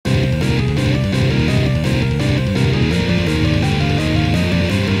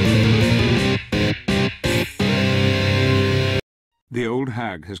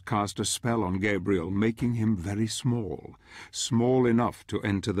hag has cast a spell on Gabriel, making him very small. Small enough to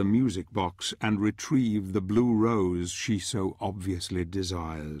enter the music box and retrieve the blue rose she so obviously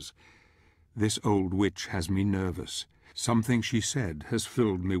desires. This old witch has me nervous. Something she said has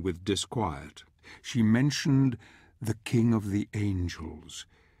filled me with disquiet. She mentioned the King of the Angels.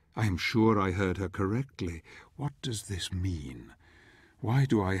 I am sure I heard her correctly. What does this mean? Why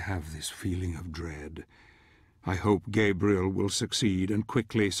do I have this feeling of dread? I hope Gabriel will succeed, and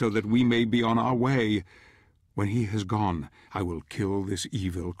quickly, so that we may be on our way. When he has gone, I will kill this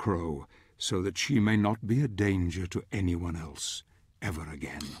evil crow, so that she may not be a danger to anyone else ever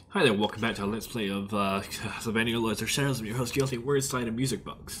again. Hi there, welcome back to our Let's Play of Castlevania Lords or Shadows. I'm your host, Guilty. We're inside a music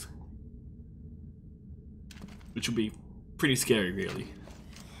box, which will be pretty scary, really.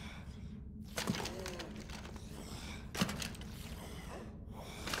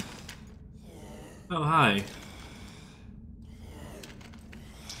 Oh, hi.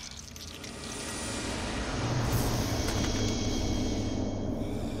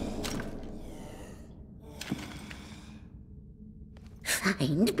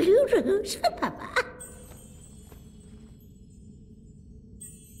 Find blue rose for Papa.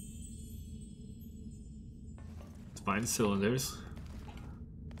 Find cylinders.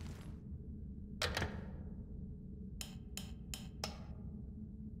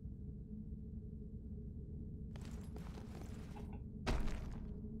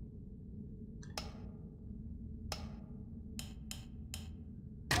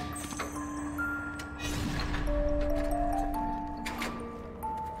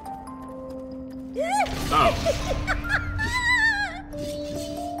 Oh.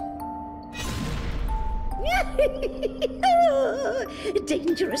 Oh,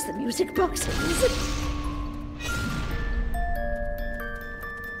 dangerous, the music box is.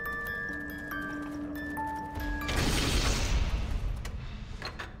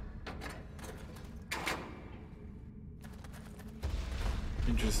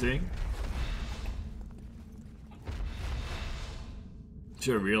 Interesting.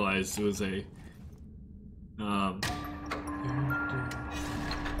 Should have realized it was a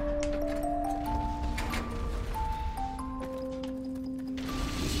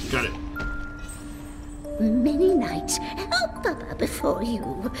got it. Many nights help Papa before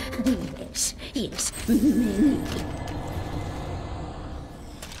you. Yes, yes, many.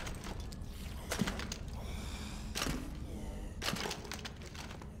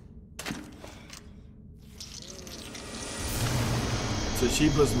 So she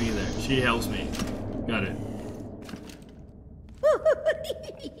puts me there. She helps me. Got it.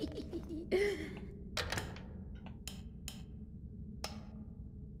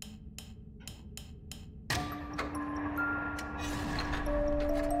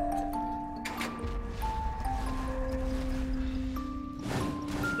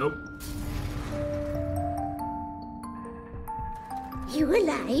 Nope. You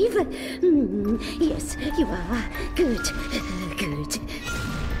alive? Yes, you are. Good, good.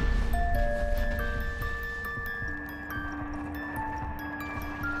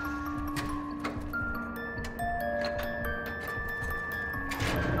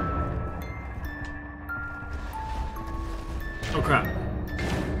 Oh crap.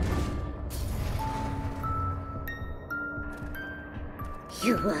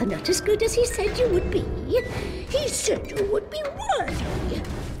 You are not as good as he said you would be. He said you would be worthy.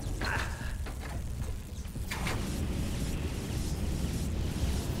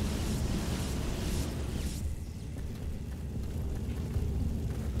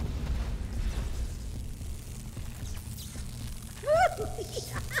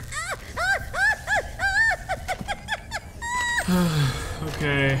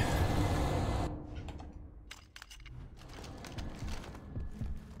 Okay.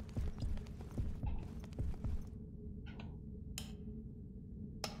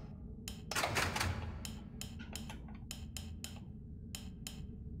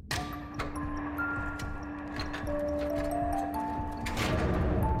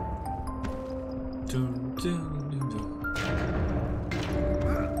 Dun, dun, dun, dun.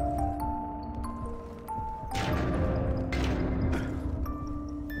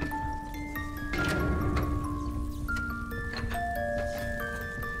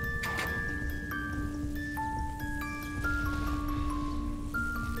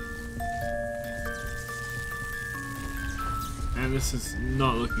 And this is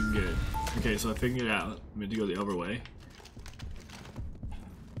not looking good. Okay, so I figured it out. I'm meant to go the other way.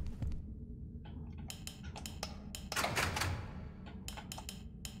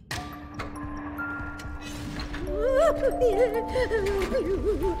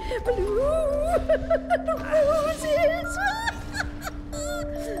 Blue roses.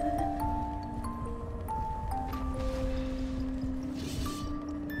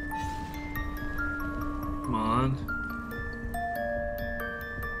 Come on.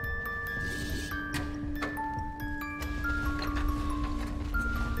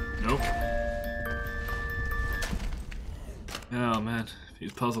 Nope. Oh man,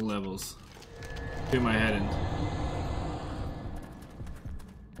 these puzzle levels do my head in.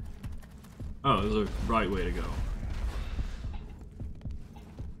 Oh, there's a right way to go.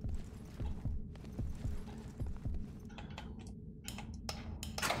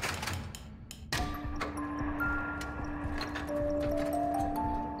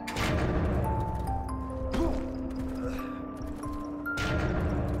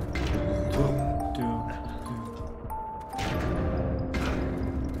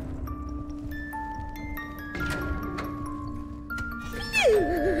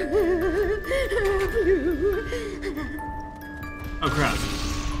 Oh crap.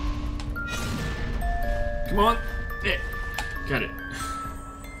 Come on. There. Got it.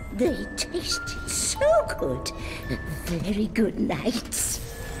 They tasted so good. Very good nights.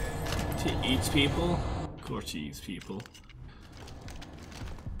 She eats people? Of course she eats people.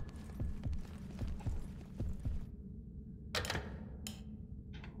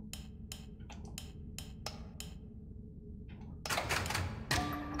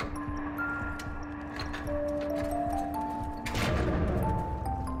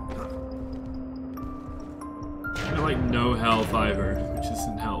 I like no health either, which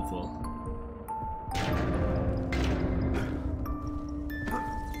isn't helpful.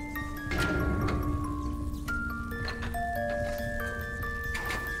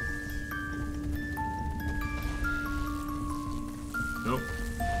 Nope.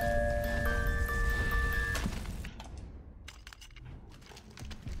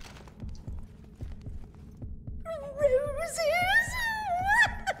 Roses!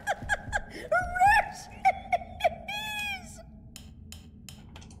 Roses!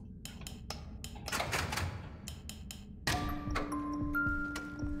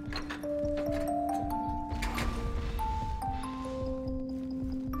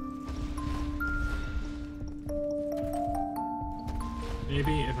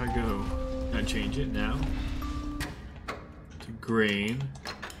 Maybe if I go and change it now to green,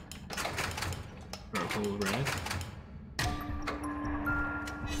 purple, red.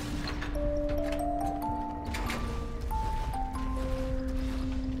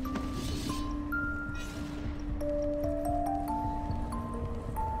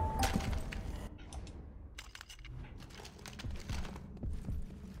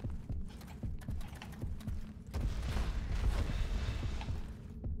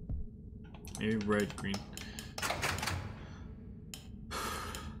 Maybe red, green.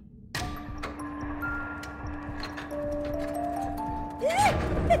 Come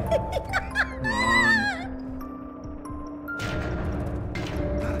on.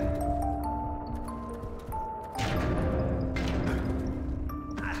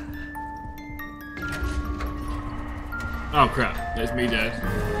 Oh crap, there's me dead.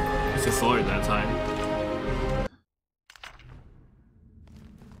 It's a sword that time.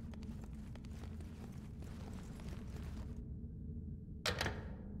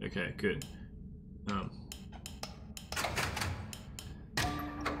 Okay, good.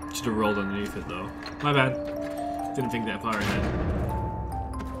 Should have rolled underneath it though. My bad. Didn't think that far ahead.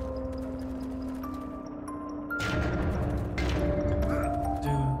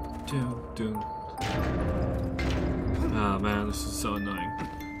 Oh man, this is so annoying.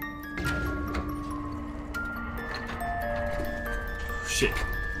 Shit.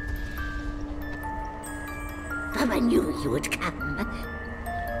 I knew you would come.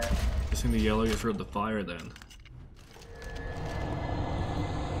 Guessing the yellow is for the fire then.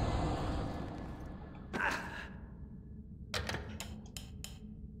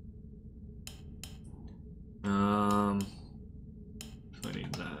 So I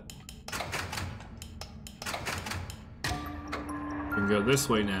need that. We can go this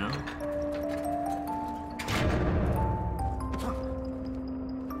way now.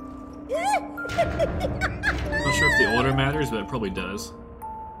 Not sure if the order matters, but it probably does.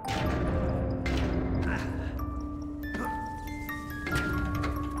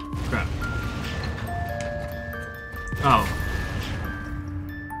 Crap. Oh.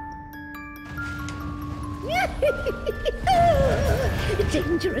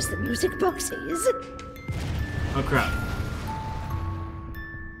 Dangerous, the music box is. Oh crap.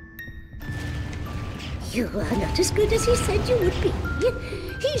 You are not as good as he said you would be.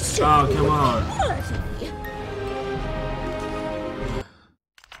 He said Oh, you come would on. be worthy.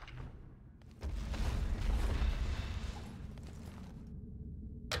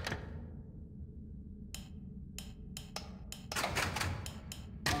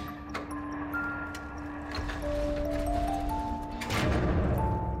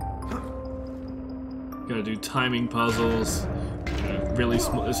 Gotta do timing puzzles. Really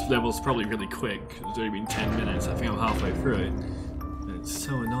small. This level's probably really quick. It's only been 10 minutes. I think I'm halfway through it. And it's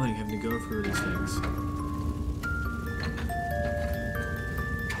so annoying having to go through these things.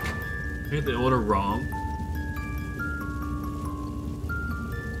 I get the order wrong.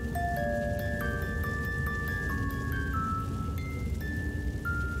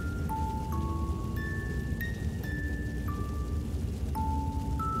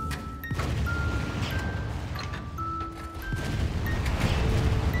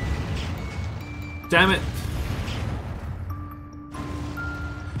 Damn it!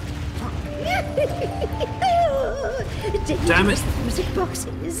 Damn it! Music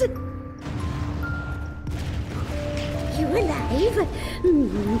boxes. You alive?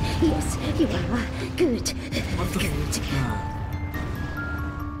 Yes, you are. Good. What the Good.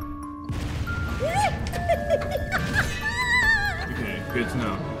 Okay, good to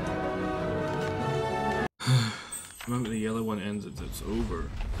know. The moment the yellow one ends, it's over.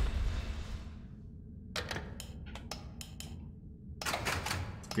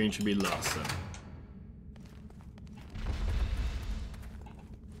 Green should be lost then.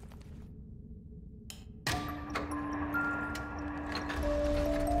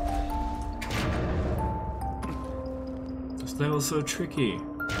 This level's so tricky.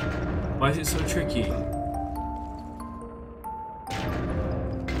 Why is it so tricky?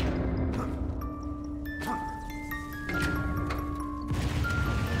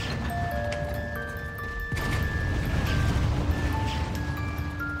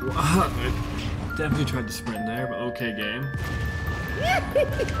 I definitely tried to sprint there, but okay, game.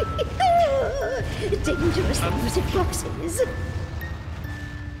 Dangerous music boxes.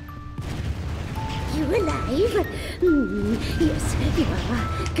 You alive? Yes, you are.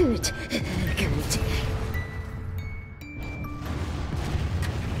 Good. Good.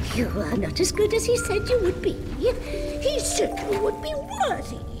 You are not as good as he said you would be. He said you would be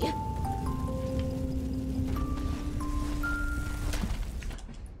worthy.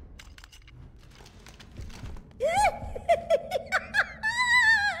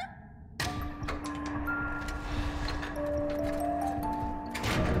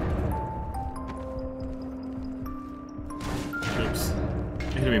 Oops. It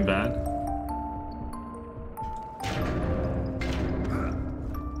could have been bad.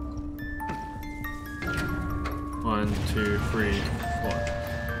 One, two, three, four.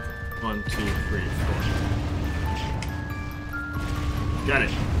 1, 2, 3, 4. Got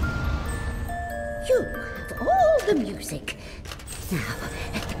it. You have all the music. Now,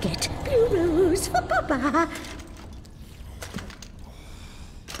 get blue rose for Papa.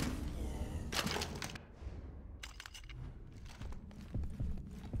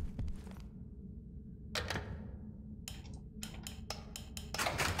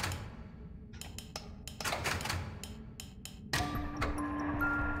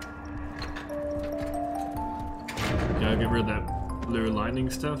 Gotta get rid of that blue lightning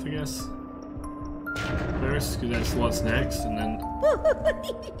stuff, I guess. First, because that's what's next, and then.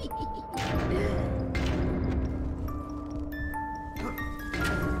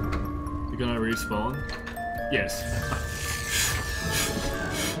 You're gonna respawn? Yes.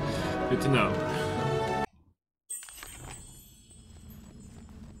 Good to know.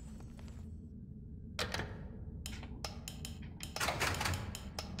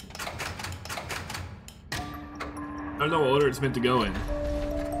 I don't know what order it's meant to go in.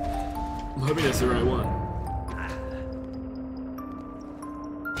 I'm hoping that's the right one.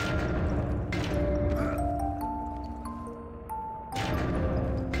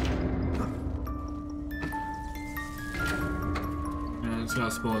 And it's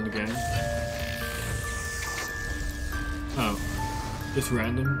not spawned again. Oh. Just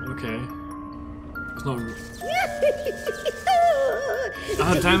random? Okay. It's not.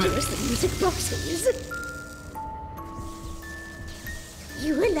 Oh, damn it! The music boxes.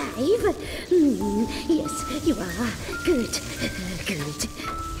 You alive? Yes, you are. Good. Good.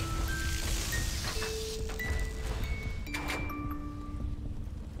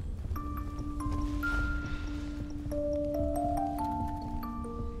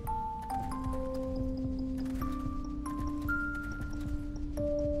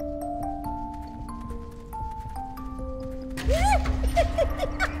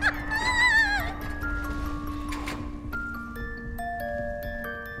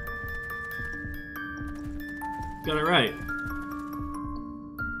 Got it right.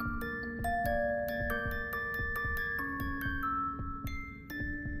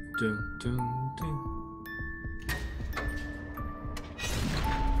 Dun, dun, dun.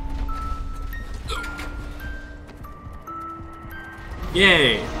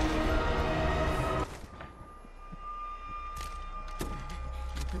 Yay!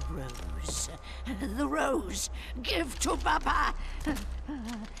 Papa.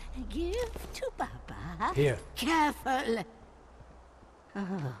 Give to Papa. Here. Careful.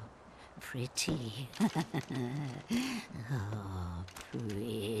 Oh, pretty. Oh,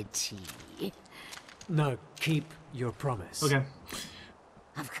 pretty. No, keep your promise. Okay.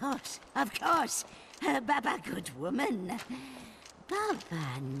 Of course, of course. Baba, good woman.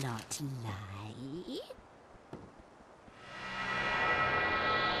 Baba, not lie.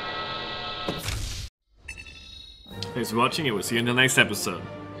 Thanks for watching, and we'll see you in the next episode.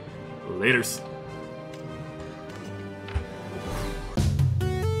 Laters.